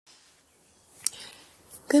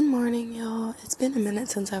Good morning, y'all. It's been a minute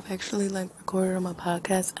since I've actually recorded on my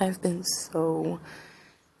podcast. I've been so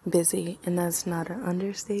busy, and that's not an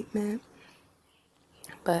understatement.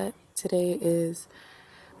 But today is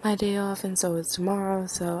my day off, and so is tomorrow.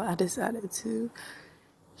 So I decided to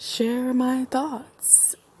share my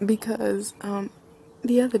thoughts because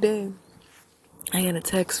the other day I got a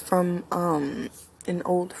text from an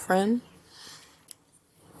old friend,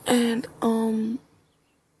 and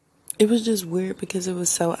it was just weird because it was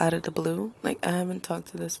so out of the blue. I haven't talked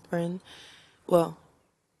to this friend. Well,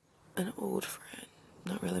 an old friend.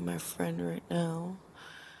 Not really my friend right now.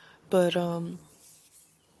 But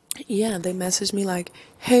yeah, they messaged me like,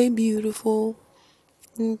 "Hey beautiful."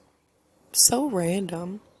 So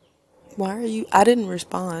random. Why are you I didn't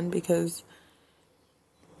respond because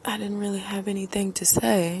I didn't really have anything to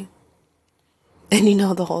say. And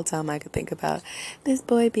the whole time I could think about this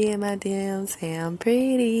boy being my DM say I'm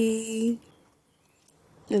pretty.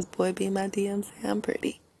 This boy being my DM say I'm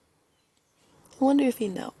pretty. I wonder if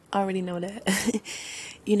I already know that.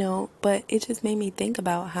 But it just made me think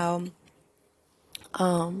about how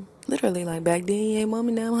literally back then you ain't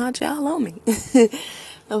mommy now hot y'all on me.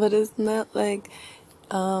 But it's not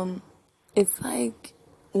it's like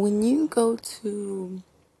when you go to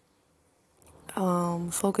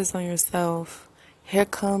focus on yourself, here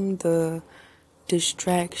come the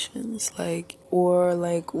distractions, or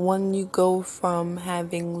when you go from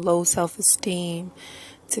having low self-esteem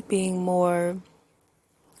to being more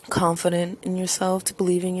confident in yourself, to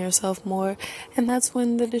believing yourself more, and that's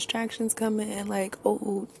when the distractions come in,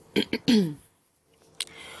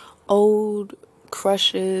 old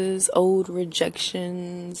crushes, old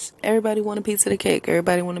rejections. Everybody want a piece of the cake.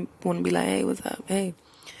 Everybody want to be like, "Hey, what's up? Hey."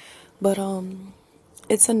 But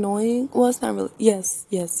it's annoying. Well, it's not really. Yes.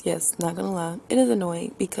 Not gonna lie, it is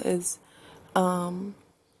annoying because what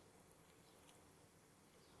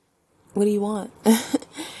do you want?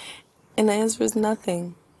 And the answer is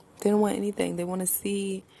nothing. They don't want anything. They want to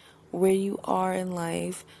see where you are in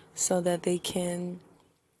life so that they can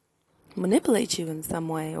manipulate you in some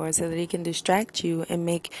way, or so that he can distract you and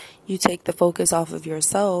make you take the focus off of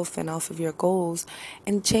yourself and off of your goals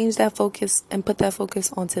and change that focus and put that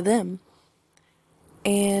focus onto them.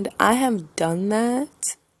 And I have done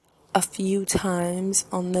that a few times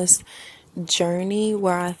on this journey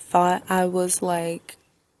where I thought I was I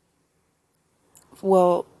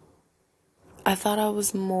thought I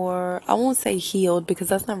was more, I won't say healed because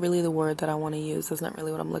that's not really the word that I want to use. That's not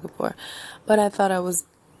really what I'm looking for. But I thought I was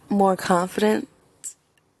more confident,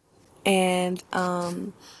 and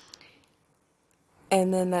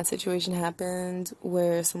then that situation happened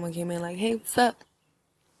where someone came in like, "Hey, what's up?"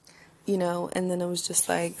 And then it was just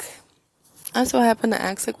I so happened to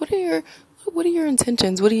ask, what are your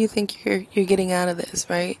intentions? What do you think you're getting out of this,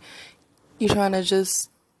 right? You trying to just,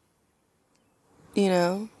 you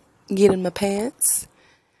know, get in my pants?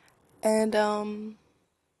 And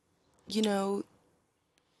you know,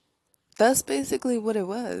 that's basically what it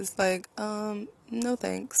was. No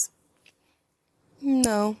thanks.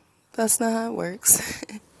 No, that's not how it works.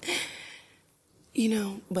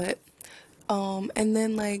 But and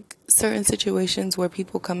then certain situations where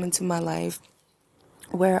people come into my life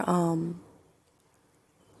where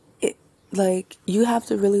it you have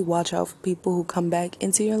to really watch out for people who come back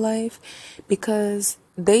into your life, because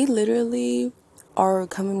they literally are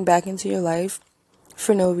coming back into your life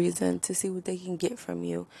for no reason, to see what they can get from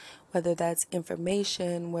you, whether that's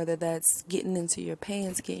information, whether that's getting into your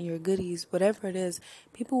pants, getting your goodies, whatever it is.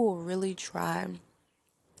 People will really try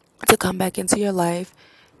to come back into your life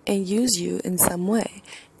and use you in some way.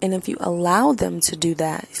 And if you allow them to do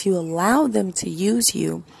that, if you allow them to use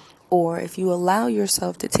you, or if you allow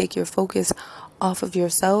yourself to take your focus off of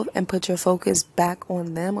yourself and put your focus back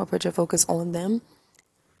on them, or put your focus on them,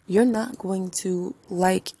 you're not going to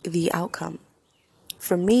like the outcome.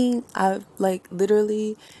 For me, I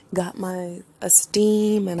literally got my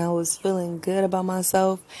esteem and I was feeling good about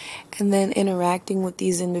myself, and then interacting with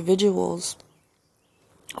these individuals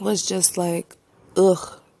was just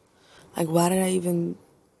ugh. Why did I even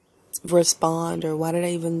respond, or why did I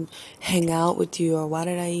even hang out with you, or why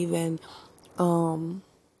did I even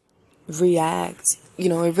react?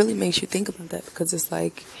 It really makes you think about that, because it's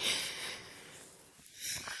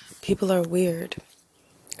people are weird.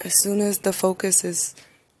 As soon as the focus is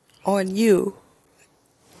on you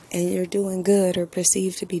and you're doing good or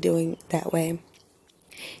perceived to be doing that way,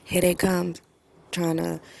 here they come trying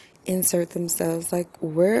to insert themselves.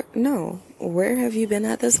 Where have you been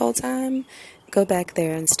at this whole time? Go back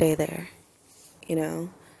there and stay there, you know?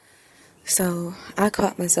 So I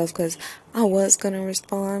caught myself because I was going to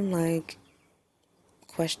respond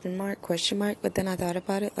question mark. But then I thought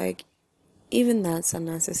about it, like, even that's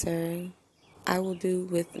unnecessary. I will do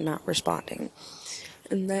with not responding.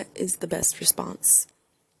 And that is the best response.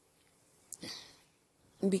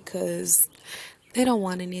 Because they don't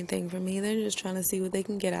want anything from me. They're just trying to see what they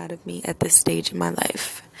can get out of me at this stage in my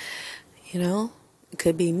life. You know? It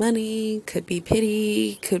could be money, could be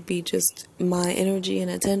pity, could be just my energy and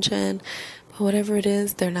attention. But whatever it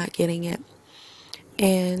is, they're not getting it.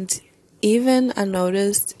 And even I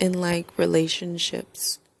noticed in like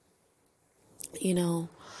relationships, you know,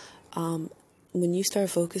 when you start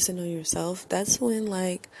focusing on yourself, that's when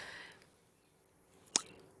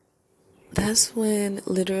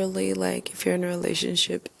literally, like, if you're in a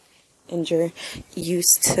relationship and you're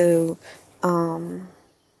used to,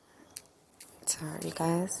 sorry, you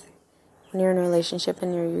guys, when you're in a relationship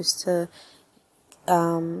and you're used to,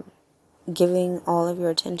 giving all of your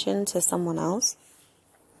attention to someone else,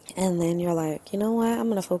 and then you're like, you know what, I'm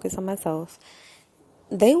going to focus on myself,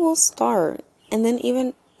 they will start, and then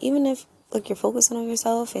even if, like, you're focusing on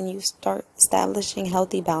yourself and you start establishing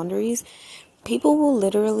healthy boundaries, people will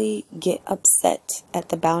literally get upset at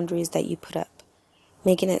the boundaries that you put up,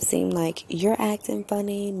 making it seem like you're acting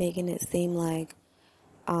funny, making it seem like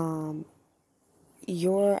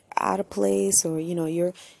you're out of place, or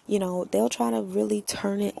they'll try to really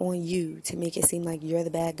turn it on you to make it seem like you're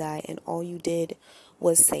the bad guy, and all you did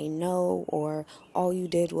was say no, or all you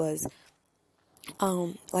did was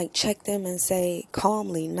like check them and say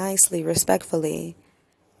calmly, nicely, respectfully,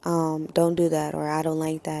 don't do that, or I don't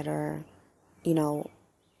like that, or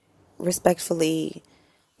respectfully,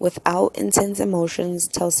 without intense emotions,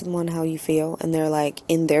 tell someone how you feel, and they're like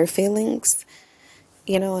in their feelings,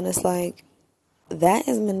 and it's like, that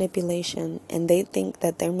is manipulation, and they think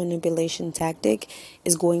that their manipulation tactic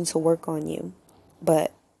is going to work on you.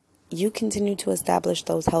 But you continue to establish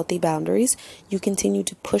those healthy boundaries, you continue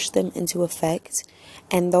to push them into effect,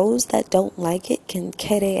 and those that don't like it can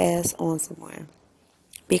get their ass on somewhere,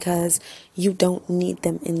 because you don't need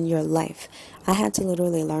them in your life. I had to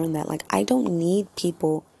literally learn that, like, I don't need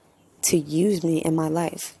people to use me in my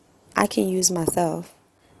life. I can use myself,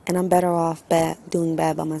 and I'm better off doing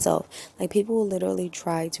bad by myself. Like, people will literally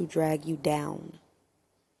try to drag you down,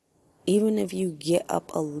 even if you get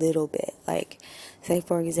up a little bit. Like, say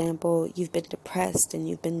for example, you've been depressed and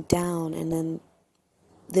you've been down, and then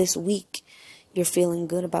this week you're feeling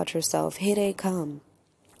good about yourself. Here they come,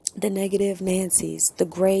 the negative Nancy's, the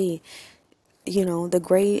gray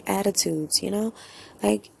attitudes,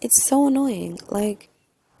 like, it's so annoying. Like,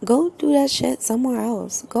 go do that shit somewhere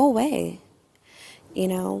else. Go away,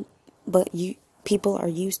 but people are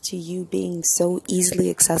used to you being so easily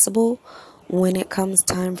accessible. When it comes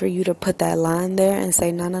time for you to put that line there and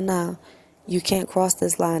say, no, no, no, you can't cross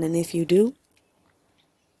this line, and if you do,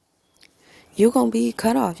 you're going to be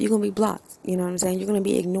cut off. You're going to be blocked. You know what I'm saying? You're going to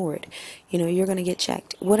be ignored. You're going to get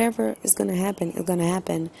checked. Whatever is going to happen is going to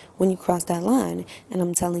happen when you cross that line. And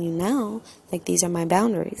I'm telling you now, like, these are my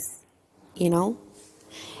boundaries,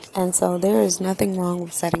 And so there is nothing wrong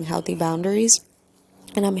with setting healthy boundaries.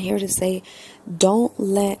 And I'm here to say, don't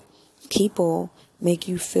let people make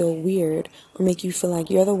you feel weird or make you feel like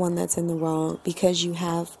you're the one that's in the wrong because you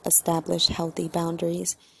have established healthy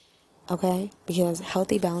boundaries. Okay? Because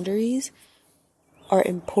healthy boundaries are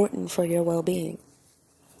important for your well-being.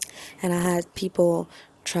 And I had people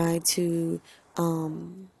try to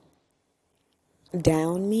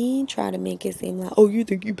down me, try to make it seem like, oh, you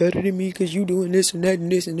think you better than me because you doing this and that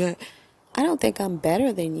and this and that. I don't think I'm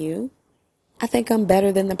better than you. I think I'm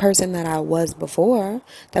better than the person that I was before,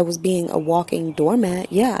 that was being a walking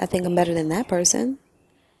doormat. Yeah, I think I'm better than that person.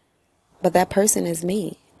 But that person is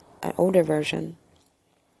me, an older version.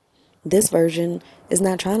 This version is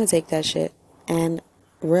not trying to take that shit and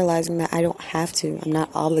realizing that I don't have to. I'm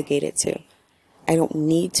not obligated to. I don't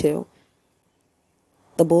need to.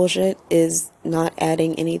 The bullshit is not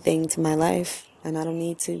adding anything to my life, and I don't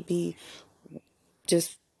need to be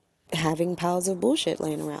just having piles of bullshit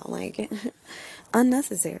laying around, like,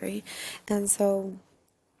 unnecessary. And so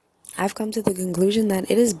I've come to the conclusion that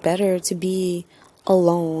it is better to be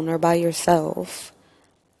alone or by yourself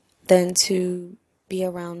than to be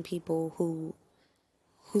around people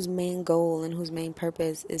whose main goal and whose main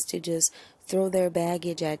purpose is to just throw their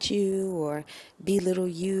baggage at you or belittle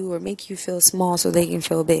you or make you feel small so they can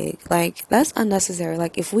feel big. Like, that's unnecessary.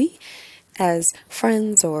 Like, if we as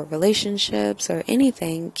friends or relationships or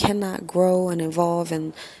anything cannot grow and evolve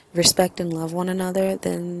and respect and love one another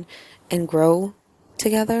and grow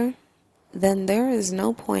together, then there is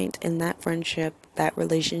no point in that friendship, that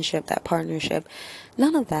relationship, that partnership.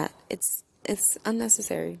 None of that. It's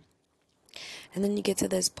unnecessary. And then you get to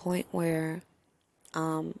this point where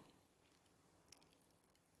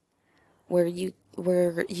where you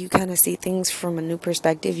kind of see things from a new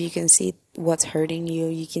perspective. You can see what's hurting you.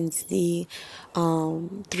 You can see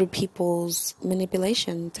through people's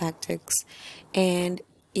manipulation tactics, and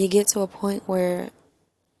you get to a point where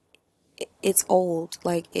it's old.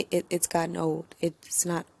 Like it's gotten old. It's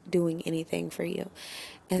not doing anything for you.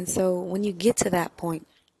 And so when you get to that point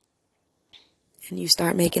and you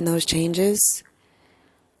start making those changes,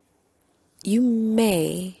 you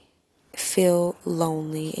may feel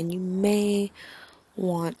lonely and you may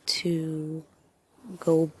want to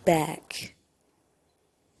go back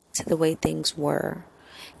to the way things were.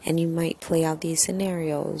 And you might play out these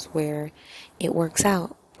scenarios where it works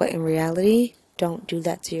out. But in reality, don't do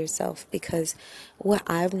that to yourself, because what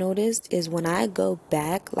I've noticed is when I go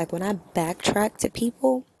back, like when I backtrack to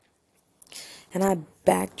people and I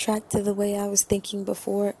backtrack to the way I was thinking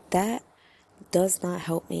before, that does not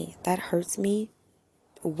help me. That hurts me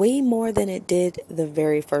way more than it did the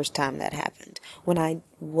very first time that happened, when I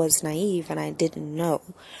was naive and I didn't know.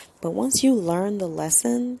 But once you learn the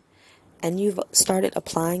lesson and you've started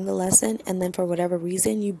applying the lesson, and then for whatever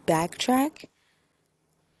reason you backtrack,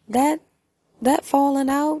 that falling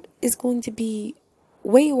out is going to be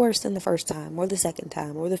way worse than the first time or the second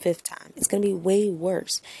time or the fifth time. It's going to be way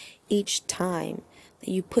worse each time that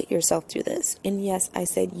you put yourself through this. And yes, I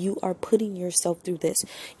said you are putting yourself through this.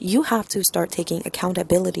 You have to start taking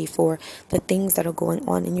accountability for the things that are going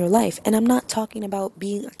on in your life. And I'm not talking about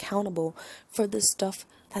being accountable for the stuff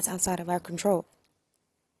that's outside of our control,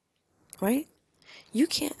 right? You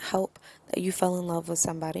can't help that you fell in love with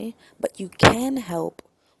somebody, but you can help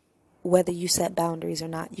whether you set boundaries or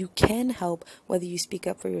not. You can help whether you speak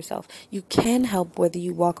up for yourself. You can help whether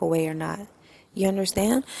you walk away or not. You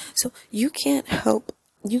understand? So you can't help,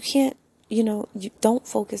 you don't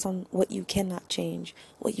focus on what you cannot change,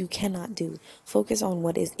 what you cannot do. Focus on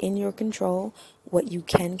what is in your control, what you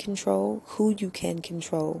can control, who you can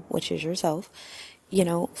control, which is yourself.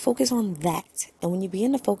 Focus on that. And when you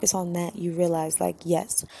begin to focus on that, you realize, like,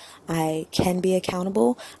 yes, I can be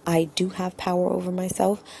accountable. I do have power over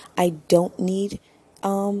myself. I don't need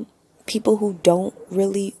people who don't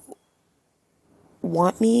really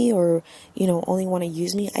want me, or only want to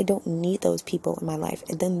use me. I don't need those people in my life.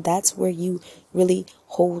 And then that's where you really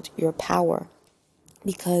hold your power,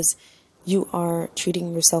 because you are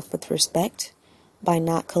treating yourself with respect by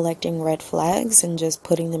not collecting red flags and just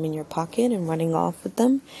putting them in your pocket and running off with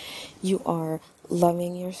them. You are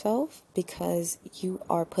loving yourself because you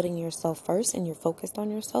are putting yourself first, and you're focused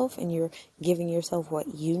on yourself, and you're giving yourself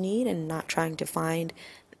what you need and not trying to find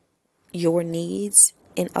your needs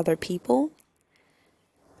in other people.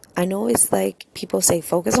 I know it's like people say,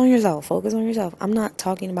 focus on yourself, focus on yourself. I'm not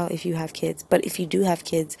talking about if you have kids, but if you do have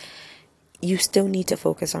kids, you still need to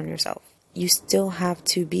focus on yourself. You still have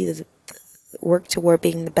to work toward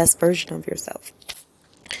being the best version of yourself.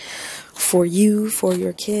 For you, for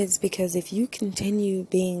your kids, because if you continue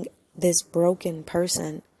being this broken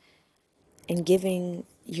person and giving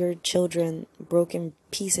your children broken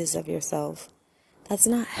pieces of yourself, that's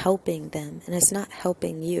not helping them, and it's not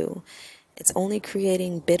helping you. It's only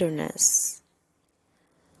creating bitterness.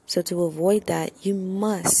 So to avoid that, you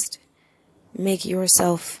must make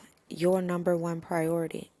yourself your number one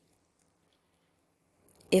priority.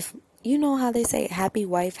 If you know how they say happy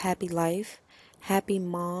wife, happy life, happy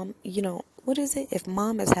mom, what is it? If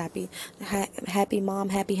mom is happy, happy mom,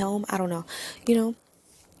 happy home, I don't know.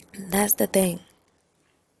 That's the thing.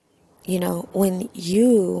 When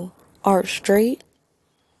you are straight,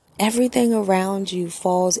 everything around you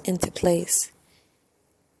falls into place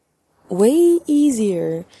way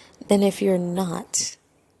easier than if you're not.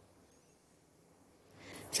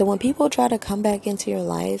 So when people try to come back into your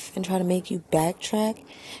life and try to make you backtrack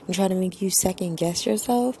and try to make you second guess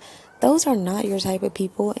yourself, those are not your type of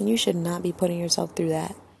people, and you should not be putting yourself through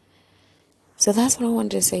that. So that's what I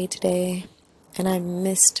wanted to say today. And I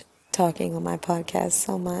missed talking on my podcast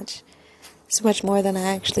so much. So much more than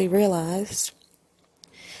I actually realized.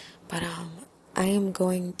 But I am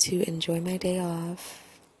going to enjoy my day off.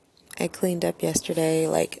 I cleaned up yesterday,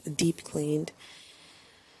 like deep cleaned,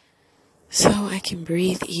 so I can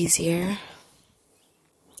breathe easier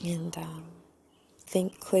and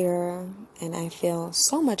think clearer, and I feel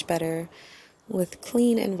so much better with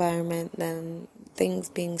clean environment than things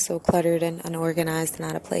being so cluttered and unorganized and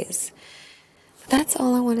out of place. That's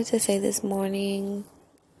all I wanted to say this morning.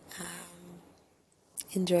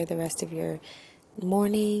 Enjoy the rest of your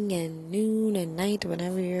morning and noon and night,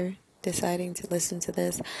 whenever you're deciding to listen to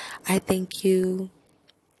this. I thank you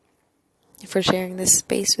for sharing this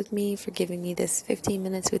space with me, for giving me this 15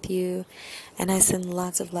 minutes with you, and I send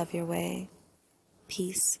lots of love your way.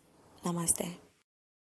 Peace. Namaste.